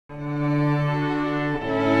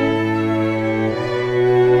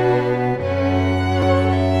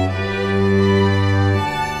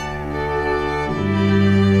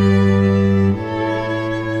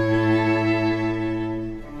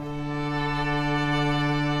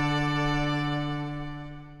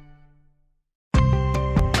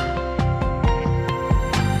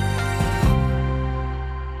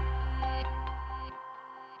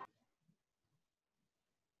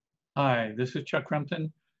Hi, this is Chuck Crumpton.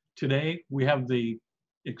 Today, we have the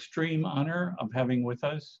extreme honor of having with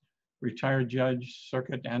us retired Judge,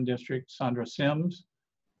 Circuit and District Sandra Sims,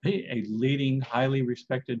 a leading, highly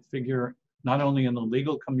respected figure, not only in the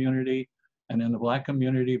legal community and in the Black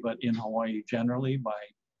community, but in Hawaii generally by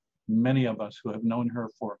many of us who have known her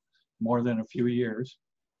for more than a few years.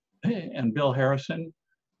 And Bill Harrison,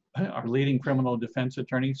 our leading criminal defense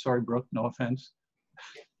attorney. Sorry, Brooke, no offense.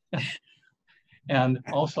 And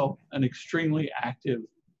also an extremely active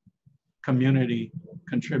community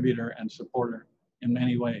contributor and supporter in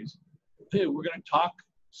many ways. We're going to talk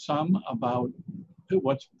some about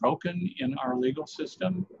what's broken in our legal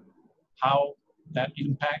system, how that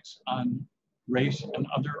impacts on race and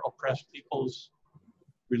other oppressed people's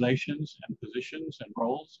relations and positions and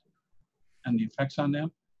roles and the effects on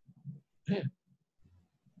them.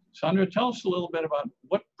 Sandra, tell us a little bit about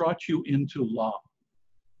what brought you into law.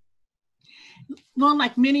 Well,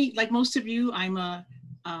 like most of you, I'm a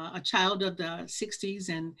child of the 60s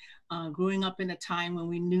and growing up in a time when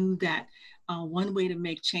we knew that one way to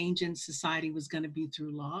make change in society was going to be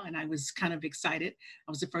through law. And I was kind of excited.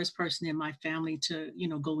 I was the first person in my family to,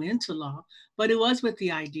 go into law, but it was with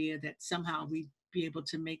the idea that somehow we'd be able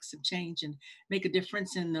to make some change and make a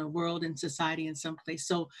difference in the world and society in some place.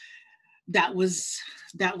 So that was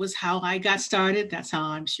how I got started. That's how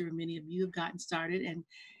I'm sure many of you have gotten started. And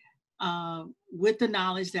with the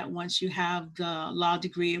knowledge that once you have the law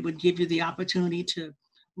degree, it would give you the opportunity to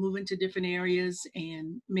move into different areas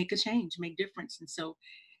and make a change, make difference. And so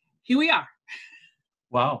here we are.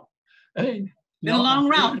 Wow. Hey, been a long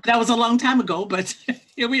route. That was a long time ago, but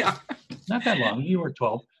here we are. Not that long. You were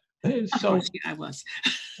 12. Of course, yeah, I was.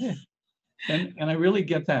 And I really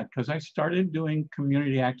get that because I started doing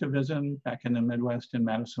community activism back in the Midwest in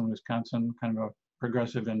Madison, Wisconsin, kind of a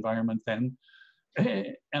progressive environment then.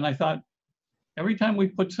 And I thought every time we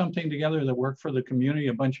put something together that worked for the community,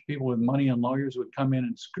 a bunch of people with money and lawyers would come in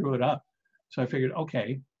and screw it up. So I figured,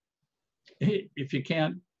 okay, if you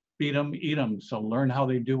can't beat them, eat them. So learn how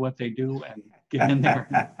they do what they do and get in there.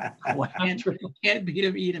 Can't beat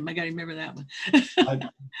them, eat them. I got to remember that one.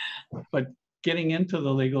 But getting into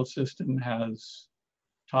the legal system has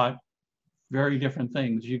taught very different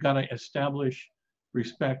things. You got to establish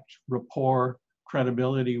respect, rapport,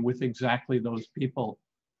 credibility with exactly those people.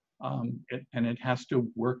 And it has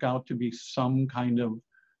to work out to be some kind of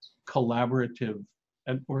collaborative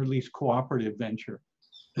or at least cooperative venture.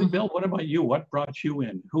 Mm-hmm. Bill, what about you? What brought you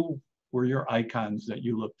in? Who were your icons that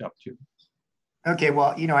you looked up to? Okay,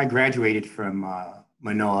 well, I graduated from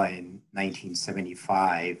Manoa in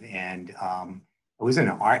 1975, and I was an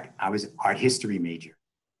art history major,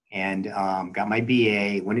 and got my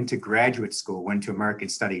BA, went into graduate school, went to American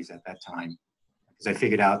Studies at that time, because I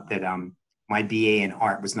figured out that my BA in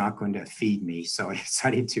art was not going to feed me, so I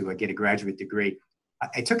decided to get a graduate degree.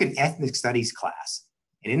 I took an ethnic studies class,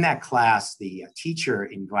 and in that class, the teacher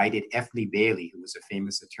invited F. Lee Bailey, who was a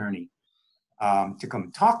famous attorney, to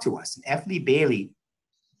come talk to us. And F. Lee Bailey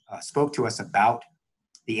spoke to us about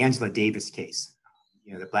the Angela Davis case,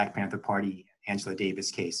 the Black Panther Party Angela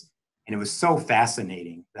Davis case. And it was so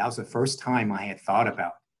fascinating. That was the first time I had thought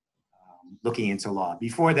about looking into law.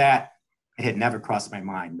 Before that, it had never crossed my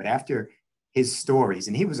mind. But after his stories,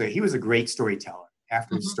 and he was a great storyteller.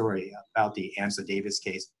 After his story about the Angela Davis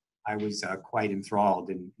case, I was quite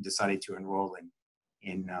enthralled and decided to enroll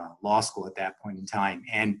in law school at that point in time.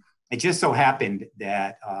 And it just so happened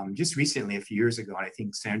that just recently, a few years ago, and I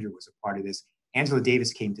think Sandra was a part of this, Angela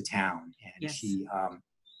Davis came to town, and she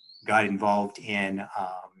got involved in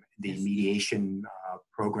the mediation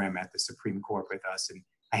program at the Supreme Court with us. And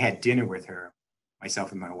I had dinner with her,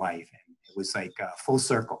 myself and my wife, and it was like full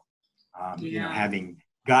circle. Having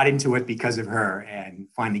got into it because of her and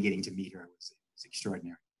finally getting to meet her was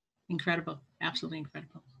extraordinary. Incredible, absolutely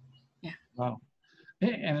incredible. Yeah. Wow.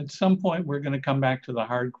 And at some point, we're going to come back to the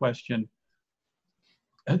hard question,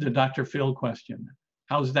 the Dr. Phil question.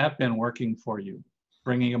 How's that been working for you,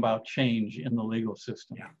 bringing about change in the legal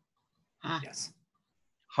system? Yeah. Yes.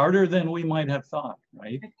 Harder than we might have thought,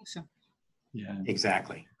 right? I think so. Yeah.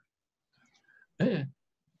 Exactly.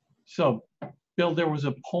 So, Bill, there was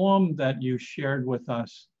a poem that you shared with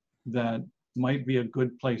us that might be a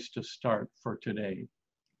good place to start for today.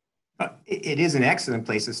 It is an excellent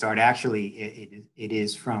place to start. Actually, it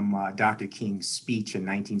is from Dr. King's speech in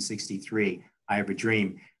 1963, I Have a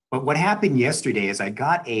Dream. But what happened yesterday is I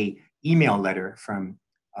got an email letter from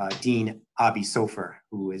Dean Avi Sofer,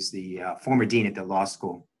 who is the former dean at the law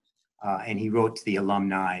school. And he wrote to the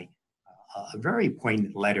alumni a very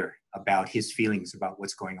poignant letter about his feelings about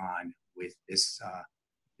what's going on with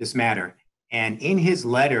this matter. And in his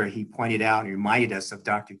letter, he pointed out and reminded us of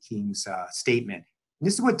Dr. King's statement. And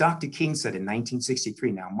this is what Dr. King said in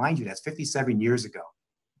 1963. Now, mind you, that's 57 years ago.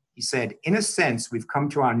 He said, in a sense, we've come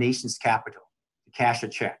to our nation's capital to cash a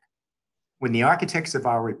check. When the architects of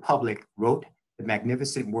our republic wrote the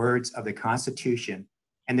magnificent words of the Constitution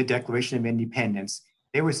and the Declaration of Independence,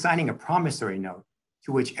 they were signing a promissory note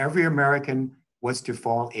to which every American was to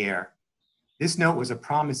fall heir. This note was a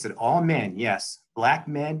promise that all men, yes, Black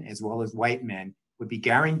men as well as white men, would be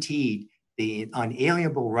guaranteed the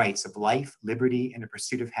unalienable rights of life, liberty, and the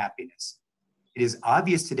pursuit of happiness. It is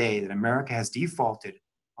obvious today that America has defaulted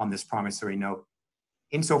on this promissory note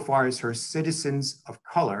insofar as her citizens of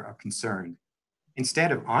color are concerned.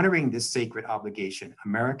 Instead of honoring this sacred obligation,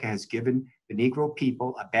 America has given the Negro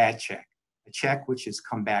people a bad check, a check which has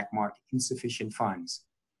come back marked insufficient funds.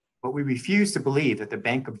 But we refuse to believe that the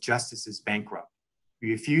Bank of Justice is bankrupt.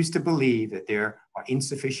 We refuse to believe that there are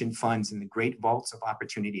insufficient funds in the great vaults of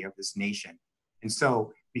opportunity of this nation. And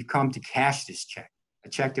so we've come to cash this check, a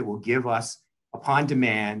check that will give us, upon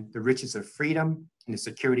demand, the riches of freedom and the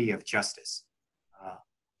security of justice.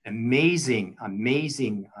 Amazing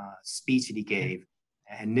speech that he gave.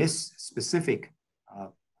 And this specific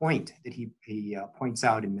point that he points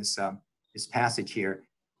out in this passage here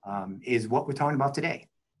is what we're talking about today,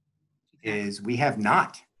 is we have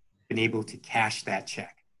not been able to cash that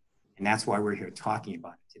check. And that's why we're here talking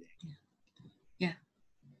about it today. Yeah.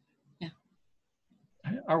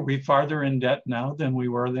 Are we farther in debt now than we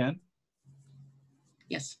were then?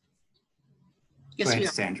 Yes. Go ahead, We are.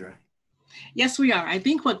 Sandra. Yes, we are. I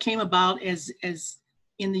think what came about as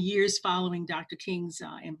in the years following Dr. King's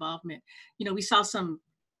involvement, we saw some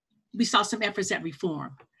efforts at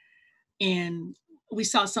reform, and we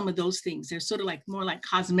saw some of those things. They're sort of more like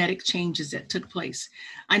cosmetic changes that took place.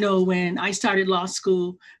 I know when I started law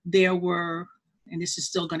school, there were, and this is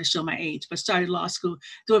still going to show my age, but started law school,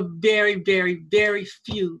 there were very, very, very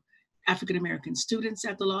few African-American students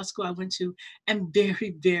at the law school I went to, and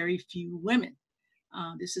very, very few women.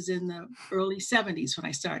 This is in the early 70s when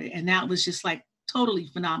I started. And that was just totally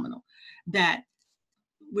phenomenal, that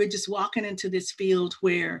we're just walking into this field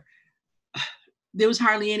where there was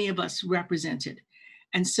hardly any of us represented.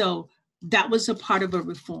 And so that was a part of a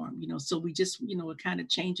reform, so we just, were kind of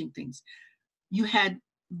changing things. You had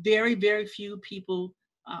very, very few people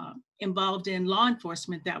involved in law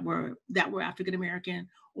enforcement that were African-American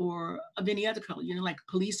or of any other color, like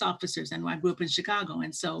police officers. And I grew up in Chicago.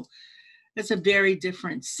 And so that's a very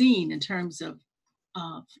different scene in terms of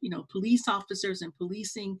police officers and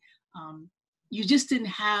policing. You just didn't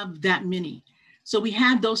have that many. So we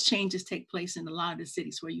had those changes take place in a lot of the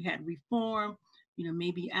cities where you had reform,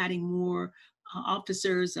 maybe adding more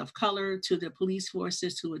officers of color to the police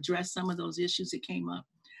forces to address some of those issues that came up.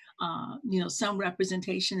 Some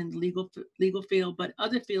representation in the legal field, but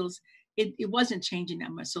other fields, it wasn't changing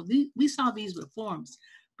that much. So we saw these reforms.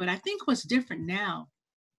 But I think what's different now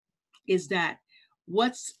is that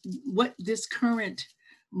what this current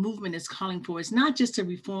movement is calling for is not just a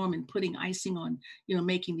reform and putting icing on,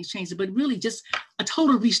 making these changes, but really just a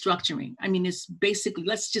total restructuring. I mean, it's basically,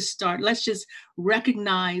 let's just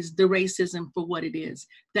recognize the racism for what it is,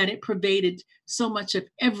 that it pervaded so much of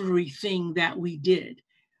everything that we did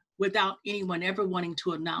without anyone ever wanting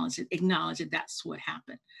to acknowledge it. That's what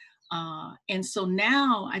happened. And so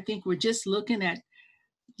now I think we're just looking at,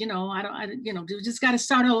 we just got to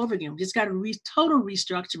start all over again. We just got to total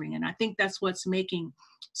restructuring. And I think that's what's making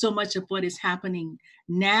so much of what is happening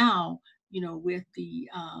now, with the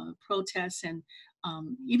protests and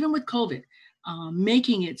even with COVID,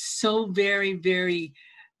 making it so very, very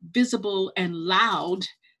visible and loud,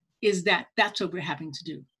 is that's what we're having to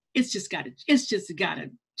do. It's just got to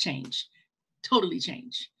change, totally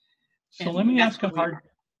change. So let me ask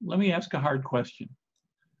a hard question.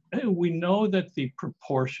 We know that the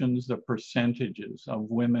proportions, the percentages of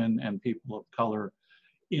women and people of color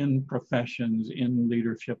in professions, in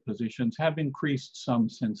leadership positions have increased some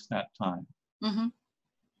since that time. Mm-hmm.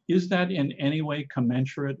 Is that in any way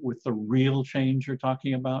commensurate with the real change you're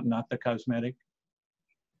talking about, not the cosmetic?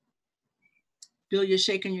 Bill, you're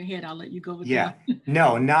shaking your head. I'll let you go with that.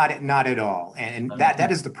 No, not at all. And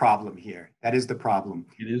that is the problem here. That is the problem.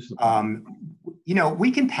 It is the problem.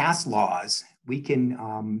 We can pass laws. We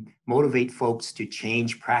can motivate folks to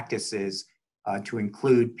change practices to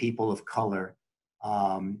include people of color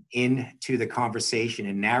into the conversation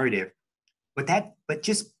and narrative. But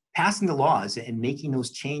just passing the laws and making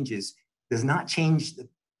those changes does not change the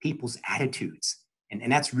people's attitudes.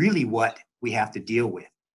 And that's really what we have to deal with.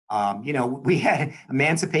 We had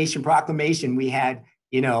Emancipation Proclamation. We had,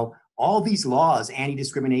 all these laws,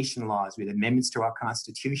 anti-discrimination laws, we had amendments to our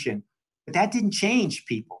Constitution. But that didn't change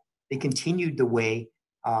people. They continued the way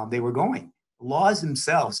they were going. Laws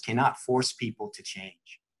themselves cannot force people to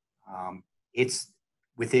change. It's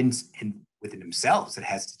within themselves that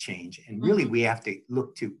has to change. And really, we have to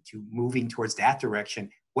look to moving towards that direction.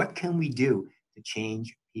 What can we do to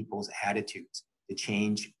change people's attitudes, to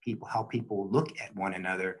change how people look at one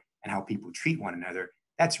another and how people treat one another?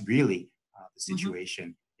 That's really the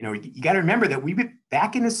situation. You know, you got to remember that we were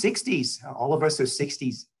back in the 60s. All of us are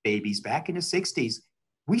 60s babies. Back in the 60s,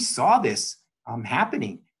 we saw this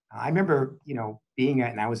happening. I remember, you know,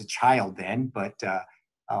 and I was a child then, but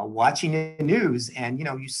watching the news and, you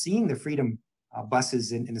know, you seeing the freedom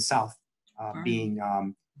buses in the South being,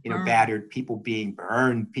 you know, battered, people being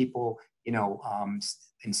burned, people, you know,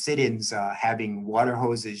 in sit-ins having water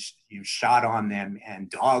hoses, you know, shot on them and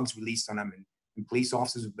dogs released on them and police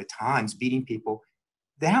officers with batons beating people.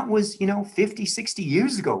 That was, you know, 50, 60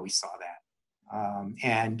 years ago we saw that.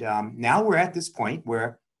 Now we're at this point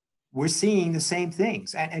where we're seeing the same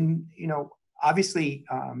things. And you know, obviously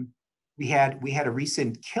we had a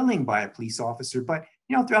recent killing by a police officer, but,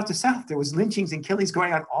 you know, throughout the South, there was lynchings and killings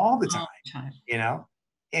going on all the time, you know?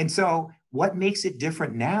 And so what makes it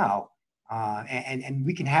different now? And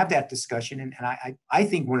we can have that discussion. And I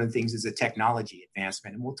think one of the things is a technology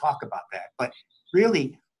advancement, and we'll talk about that. But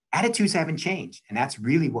really, attitudes haven't changed. And that's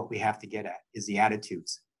really what we have to get at, is the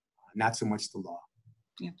attitudes, not so much the law.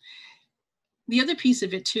 Yeah. The other piece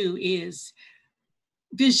of it too is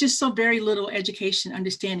there's just so very little education,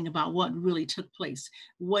 understanding about what really took place,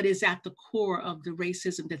 what is at the core of the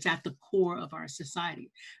racism that's at the core of our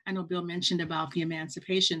society. I know Bill mentioned about the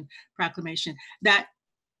Emancipation Proclamation that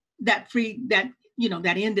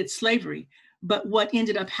ended slavery. But what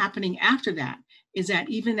ended up happening after that is that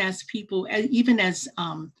even as people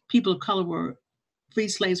of color free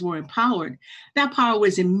slaves were empowered, that power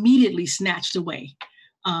was immediately snatched away.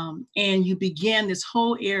 And you began this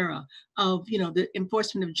whole era of, you know, the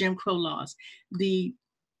enforcement of Jim Crow laws. The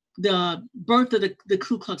birth of the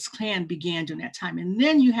Ku Klux Klan began during that time. And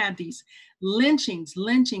then you had these lynchings,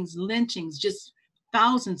 just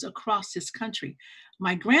thousands across this country.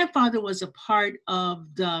 My grandfather was a part of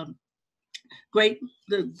the great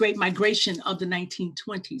migration of the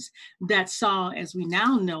 1920s that saw, as we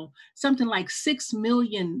now know, something like 6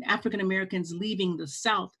 million African Americans leaving the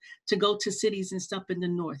South to go to cities and stuff in the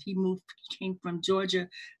North. He came from Georgia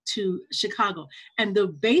to Chicago. And the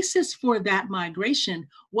basis for that migration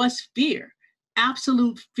was fear,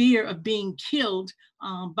 absolute fear of being killed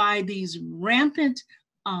by these rampant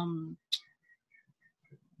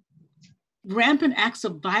acts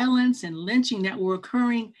of violence and lynching that were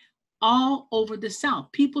occurring all over the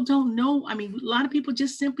South. People don't know. I mean, a lot of people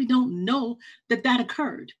just simply don't know that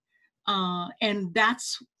occurred. And that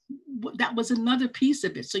was another piece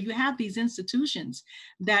of it. So you have these institutions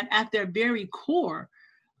that at their very core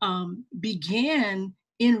began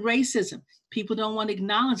in racism. People don't want to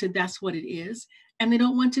acknowledge that that's what it is, and they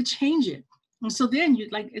don't want to change it. And so then you,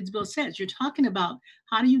 like as Bill says, you're talking about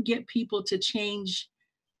how do you get people to change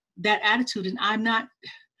that attitude? And I'm not,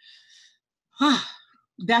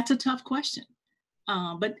 that's a tough question.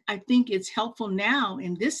 But I think it's helpful now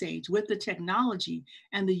in this age with the technology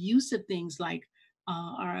and the use of things like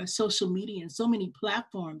our social media and so many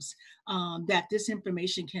platforms that this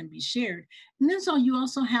information can be shared. And then so you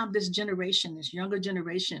also have this generation, this younger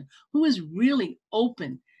generation, who is really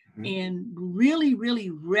open and really,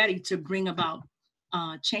 really ready to bring about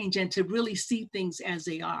change and to really see things as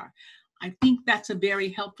they are. I think that's a very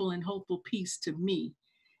helpful and hopeful piece to me.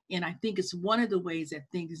 And I think it's one of the ways that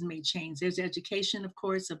things may change. There's education, of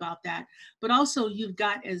course, about that. But also you've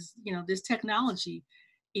got, as you know, this technology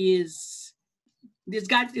it's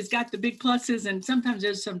got the big pluses, and sometimes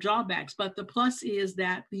there's some drawbacks, but the plus is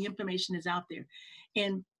that the information is out there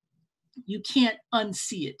and you can't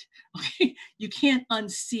unsee it. Okay? You can't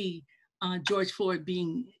unsee George Floyd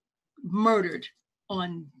being murdered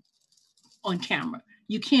on camera.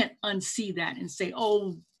 You can't unsee that and say,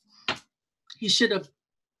 oh, he should have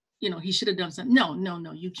done something.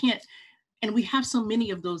 No, you can't. And we have so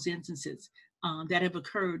many of those instances that have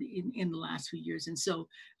occurred in the last few years. And so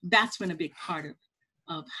that's been a big part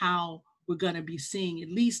of how we're going to be seeing at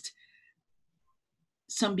least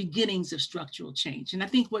some beginnings of structural change. And I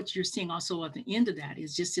think what you're seeing also at the end of that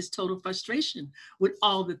is just this total frustration with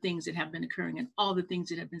all the things that have been occurring and all the things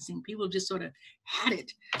that have been seen. People just sort of had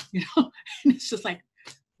it, you know, and it's just like,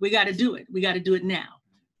 we got to do it. We got to do it now.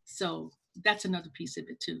 So that's another piece of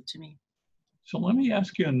it too, to me. So let me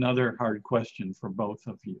ask you another hard question for both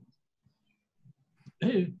of you.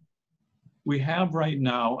 We have right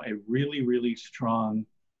now a really, really strong,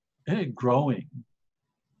 growing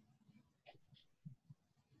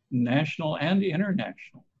national and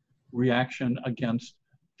international reaction against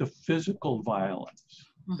the physical violence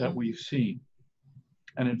that we've seen.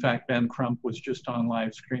 And in fact, Ben Crump was just on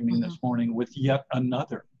live streaming this morning with yet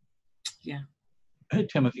another,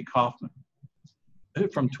 Timothy Kaufman,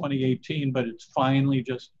 from 2018, but it's finally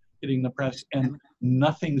just hitting the press, and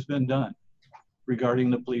nothing's been done regarding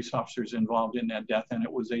the police officers involved in that death. And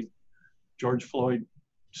it was a George Floyd,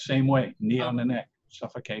 same way, knee on the neck,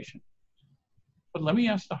 suffocation. But let me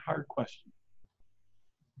ask the hard question.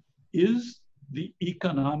 Is the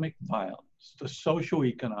economic violence, the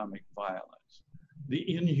socioeconomic violence,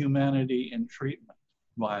 the inhumanity in treatment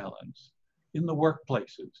violence in the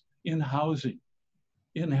workplaces, in housing,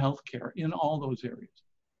 in healthcare, in all those areas,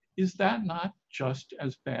 is that not just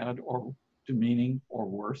as bad or demeaning or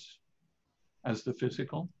worse as the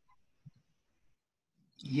physical?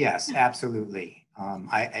 Yes, absolutely.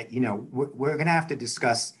 We're going to have to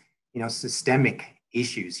discuss, systemic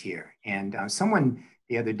issues here. And someone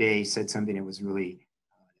the other day said something that was really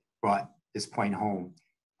brought this point home.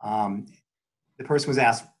 The person was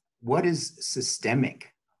asked, "What is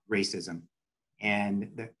systemic racism?"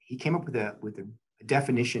 And he came up with a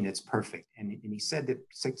definition that's perfect. And he said that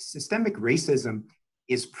systemic racism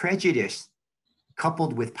is prejudice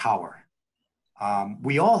coupled with power.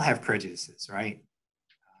 We all have prejudices, right?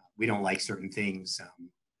 We don't like certain things,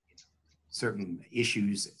 certain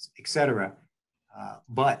issues, etc.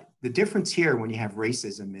 But the difference here when you have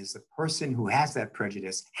racism is the person who has that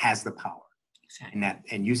prejudice has the power,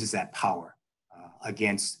 and uses that power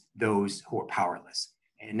against those who are powerless.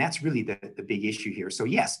 And that's really the big issue here. So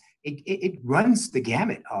yes, it runs the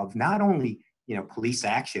gamut of not only police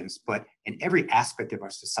actions, but in every aspect of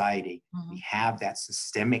our society, we have that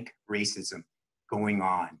systemic racism going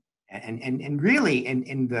on. And really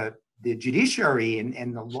in the judiciary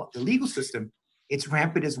and the legal system, it's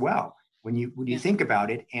rampant as well. When you think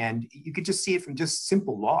about it, and you could just see it from just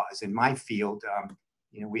simple laws. In my field,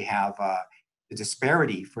 we have the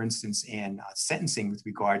disparity, for instance, in sentencing with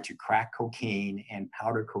regard to crack cocaine and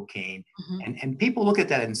powder cocaine. And people look at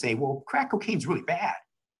that and say, well, crack cocaine is really bad.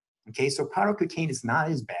 Okay, so powder cocaine is not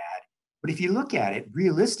as bad. But if you look at it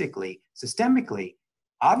realistically, systemically,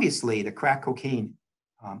 obviously the crack cocaine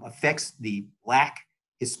affects the Black,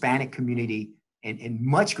 Hispanic community in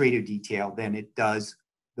much greater detail than it does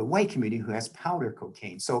the white community who has powder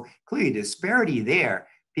cocaine. So clearly the disparity there,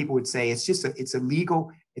 people would say it's illegal.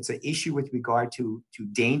 It's an issue with regard to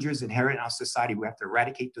dangers inherent in our society. We have to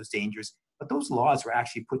eradicate those dangers. But those laws were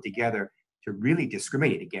actually put together to really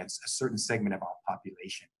discriminate against a certain segment of our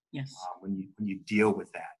population. Yes. When you deal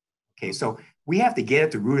with that. Okay, so we have to get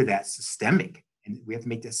at the root of that systemic, and we have to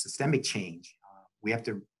make that systemic change. We have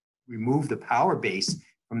to remove the power base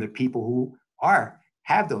from the people who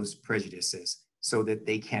have those prejudices, so that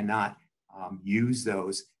they cannot use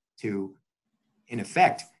those to, in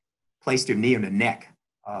effect, place their knee on the neck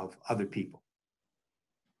of other people.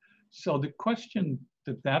 So the question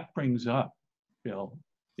that brings up, Bill,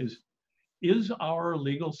 is our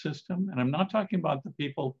legal system, and I'm not talking about the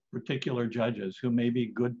people, particular judges who may be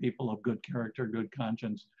good people of good character, good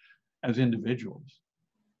conscience as individuals,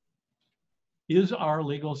 is our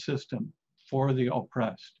legal system for the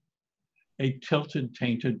oppressed a tilted,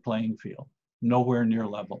 tainted playing field, nowhere near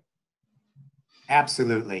level?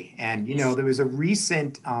 Absolutely. And, there was a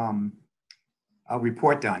recent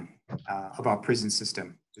report done of our prison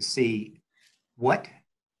system to see what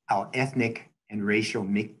our ethnic and racial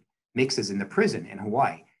mixes in the prison in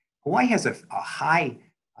Hawaii. Hawaii has a high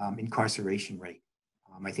incarceration rate.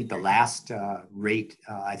 I think the last rate,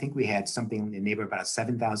 I think we had something in the neighborhood about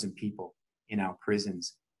 7,000 people in our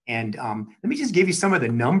prisons. And let me just give you some of the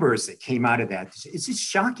numbers that came out of that. It's just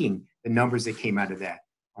shocking, the numbers that came out of that.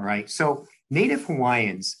 All right. So Native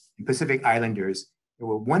Hawaiians and Pacific Islanders, there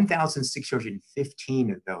were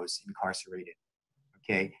 1,615 of those incarcerated.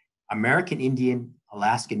 Okay. American Indian,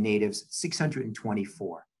 Alaskan Natives,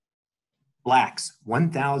 624. Blacks,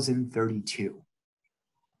 1,032.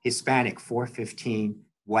 Hispanic, 415.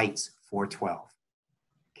 Whites, 412.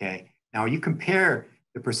 Okay. Now you compare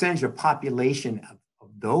the percentage of population of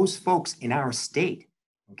those folks in our state.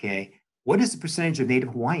 Okay. What is the percentage of Native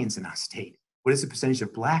Hawaiians in our state? What is the percentage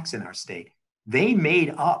of Blacks in our state? They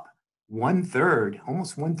made up 1/3,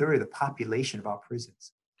 almost 1/3 of the population of our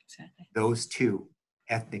prisons. Exactly. Those two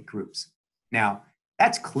ethnic groups. Now,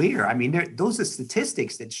 that's clear. I mean, those are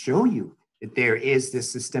statistics that show you that there is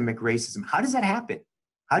this systemic racism. How does that happen?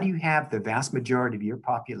 How do you have the vast majority of your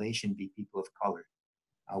population be people of color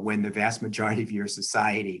when the vast majority of your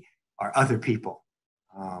society are other people?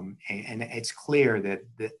 And it's clear that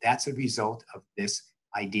that's a result of this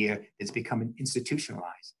idea that's become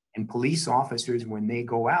institutionalized. And police officers, when they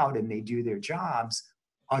go out and they do their jobs,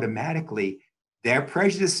 automatically, their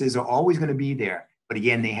prejudices are always going to be there. But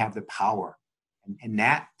again, they have the power. And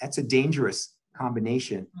that's a dangerous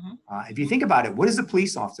combination. If you think about it, what is a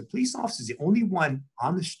police officer? A police officer is the only one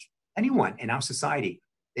on the street, anyone in our society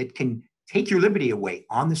that can take your liberty away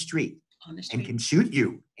on the street and can shoot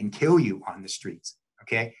you and kill you on the streets.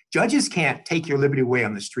 Okay. Judges can't take your liberty away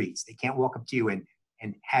on the streets. They can't walk up to you and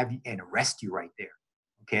have you and arrest you right there.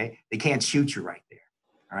 Okay. They can't shoot you right there.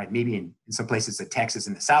 All right. Maybe in some places in Texas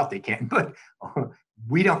in the South, they can, but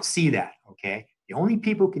we don't see that. Okay. The only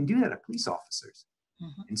people who can do that are police officers.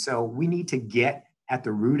 And so we need to get at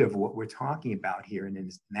the root of what we're talking about here.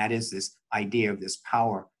 And that is this idea of this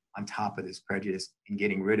power on top of this prejudice and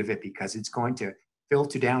getting rid of it, because it's going to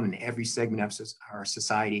filter down in every segment of our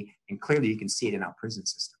society. And clearly you can see it in our prison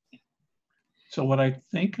system. So what I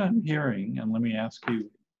think I'm hearing, and let me ask you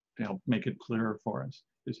to help make it clearer for us,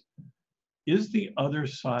 is the other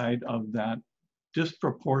side of that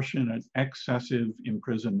disproportionate, excessive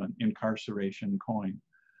imprisonment, incarceration coin,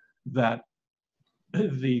 that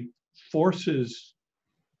the forces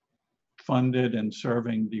funded and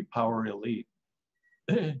serving the power elite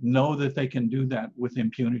know that they can do that with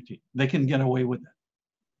impunity. They can get away with it.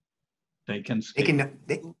 They can.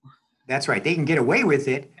 That's right. They can get away with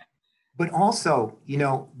it. But also, you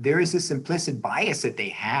know, there is this implicit bias that they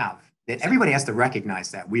have that everybody has to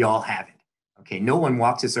recognize that. We all have it. Okay. No one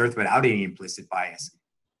walks this earth without any implicit bias.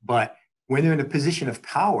 But when they're in a position of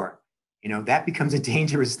power, you know, that becomes a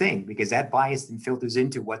dangerous thing, because that bias then filters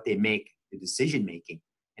into what they make, the decision making.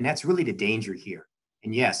 And that's really the danger here.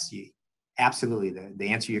 And yes, absolutely. The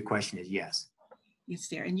answer to your question is yes. It's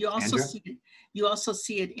there. And you also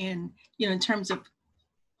see it in, you know, in terms of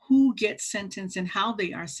who gets sentenced and how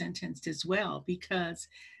they are sentenced as well, because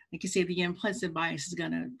like you say, the implicit bias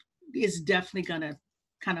is definitely gonna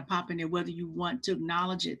kind of pop in there, whether you want to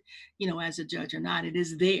acknowledge it, you know, as a judge or not, it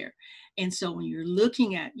is there. And so when you're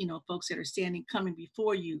looking at, you know, folks that are coming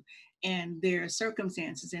before you, and their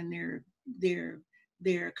circumstances and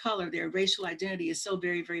their color, their racial identity is so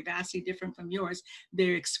very, very vastly different from yours.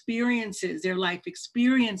 Their experiences, their life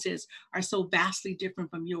experiences are so vastly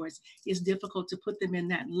different from yours. It's difficult to put them in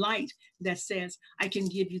that light that says, I can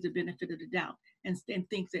give you the benefit of the doubt and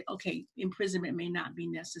think that, okay, imprisonment may not be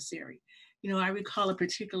necessary. You know, I recall a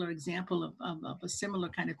particular example of a similar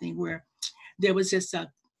kind of thing where there was this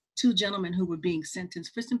two gentlemen who were being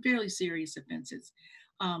sentenced for some fairly serious offenses.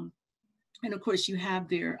 And of course, you have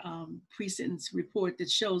their pre-sentence report that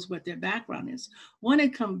shows what their background is. One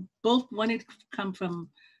had come from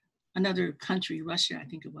another country, Russia, I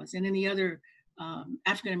think it was, and then the other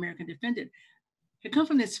African-American defendant had come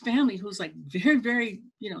from this family who's like very, very,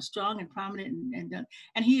 you know, strong and prominent,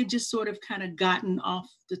 and he had just sort of kind of gotten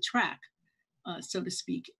off the track, so to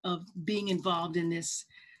speak, of being involved in this.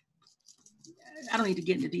 I don't need to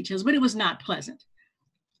get into details, but it was not pleasant.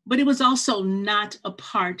 But it was also not a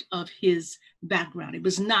part of his background. It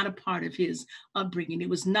was not a part of his upbringing. It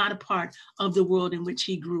was not a part of the world in which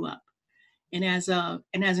he grew up. And as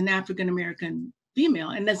an African-American female,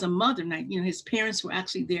 and as a mother, and you know, his parents were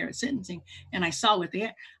actually there at sentencing, and I saw what they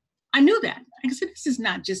had. I knew that. I said, this is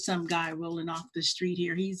not just some guy rolling off the street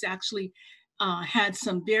here. He's actually had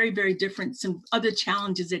some very, very different, some other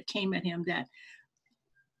challenges that came at him that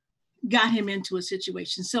got him into a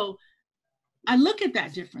situation. So I look at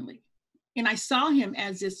that differently. And I saw him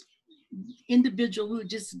as this individual who had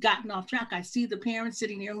just gotten off track. I see the parents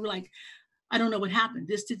sitting there who were like, I don't know what happened.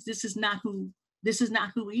 This is not who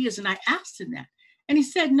he is. And I asked him that. And he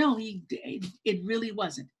said, no, it really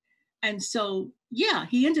wasn't. And so, yeah,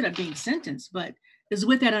 he ended up being sentenced, but it was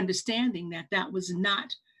with that understanding that that was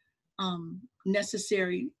not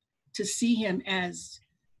necessary to see him as,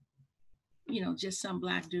 you know, just some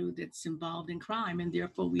Black dude that's involved in crime, and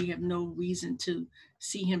therefore we have no reason to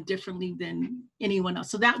see him differently than anyone else.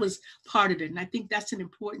 So that was part of it. And I think that's an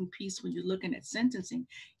important piece when you're looking at sentencing,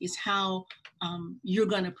 is how you're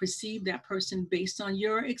going to perceive that person based on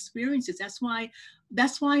your experiences. That's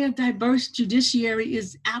why a diverse judiciary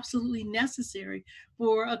is absolutely necessary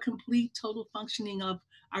for a complete, total functioning of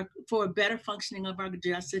for a better functioning of our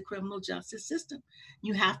criminal justice system.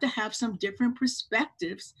 You have to have some different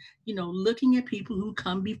perspectives, you know, looking at people who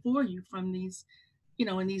come before you from these, you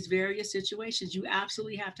know, in these various situations. You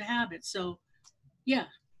absolutely have to have it. So yeah,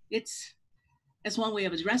 that's one way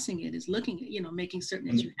of addressing it, is looking at, you know, making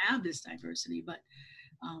certain that you have this diversity. But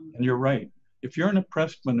and you're right. If you're an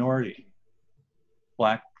oppressed minority,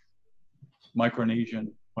 Black,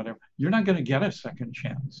 Micronesian, whatever, you're not going to get a second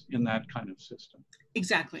chance in that kind of system.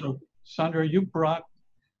 Exactly. So, Sandra, you brought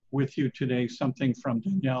with you today something from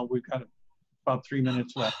Danielle. We've got about 3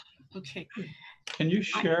 minutes left. Okay. Can you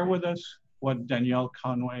share with us what Danielle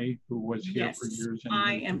Conway, who was here Yes, for years and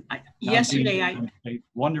I years, am. now Yesterday, Dean of Penn State,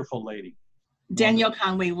 wonderful lady. Danielle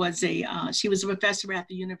Conway was she was a professor at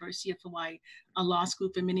the University of Hawaii, a law school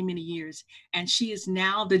for many, many years. And she is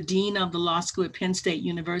now the dean of the law school at Penn State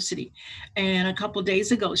University. And a couple of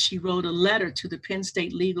days ago, she wrote a letter to the Penn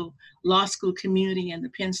State legal law school community and the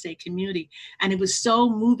Penn State community. And it was so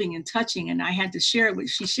moving and touching. And I had to share it with,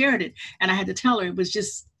 she shared it. And I had to tell her, it was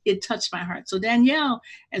just, it touched my heart. So Danielle,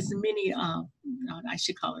 as many, I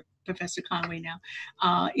should call her Professor Conway now,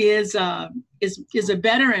 is a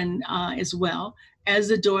veteran as well, as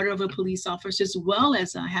the daughter of a police officer, as well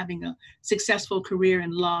as having a successful career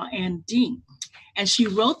in law and dean. And she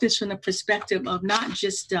wrote this from the perspective of not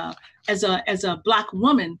just as a Black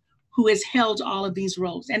woman who has held all of these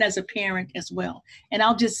roles, and as a parent as well. And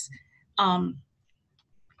I'll just,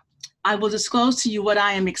 I will disclose to you what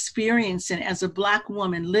I am experiencing as a Black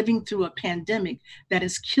woman living through a pandemic that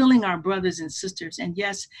is killing our brothers and sisters, and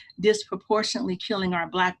yes, disproportionately killing our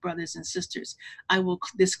Black brothers and sisters. I will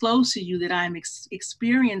disclose to you that I am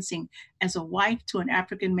experiencing as a wife to an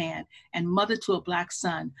African man and mother to a Black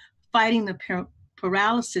son, fighting the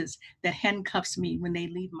paralysis that handcuffs me when they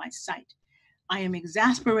leave my sight. I am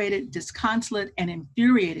exasperated, disconsolate, and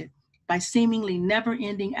infuriated by seemingly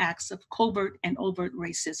never-ending acts of covert and overt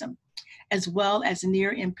racism, as well as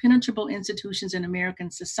near impenetrable institutions in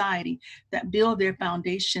American society that build their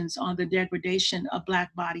foundations on the degradation of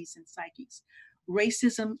Black bodies and psyches.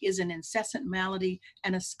 Racism is an incessant malady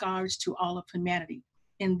and a scourge to all of humanity.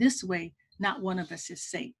 In this way, not one of us is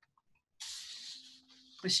safe.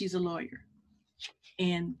 But she's a lawyer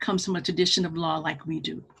and comes from a tradition of law like we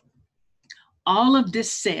do. All of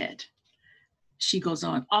this said, she goes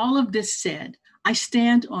on, all of this said, I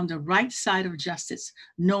stand on the right side of justice,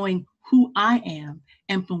 knowing who I am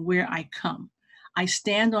and from where I come. I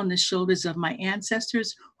stand on the shoulders of my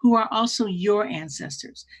ancestors, who are also your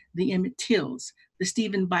ancestors, the Emmett Tills, the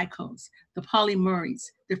Stephen Bikos, the Polly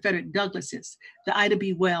Murrays, the Frederick Douglasses, the Ida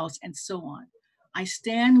B. Wells, and so on. I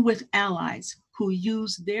stand with allies who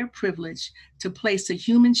use their privilege to place a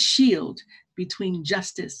human shield between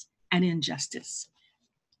justice and injustice.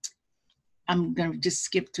 I'm going to just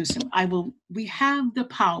skip through some. We have the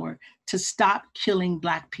power to stop killing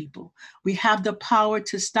Black people. We have the power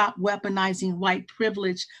to stop weaponizing white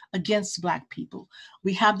privilege against Black people.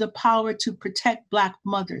 We have the power to protect Black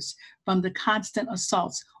mothers from the constant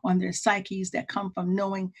assaults on their psyches that come from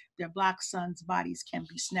knowing their Black sons' bodies can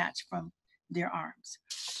be snatched from their arms.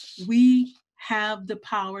 We have the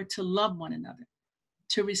power to love one another,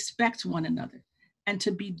 to respect one another, and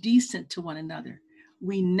to be decent to one another.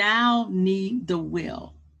 We now need the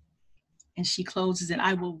will. And she closes it,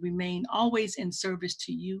 I will remain always in service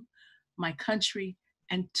to you, my country,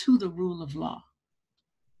 and to the rule of law.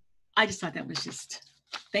 I just thought that was just,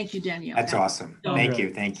 thank you, Danielle. That's awesome. So, thank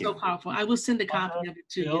you. So powerful. I will send a copy of it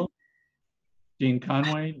to you. Dean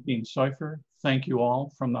Conway, Dean Seufer, thank you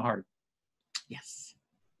all from the heart. Yes.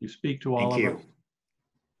 You speak to all of us.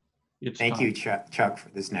 Thank you, Chuck, for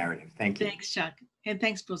this narrative. Thank you. Thanks, Chuck. And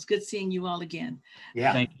thanks, Bruce. Good seeing you all again.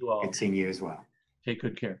 Yeah. Thank you all. Good seeing you as well. Take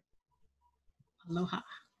good care. Aloha.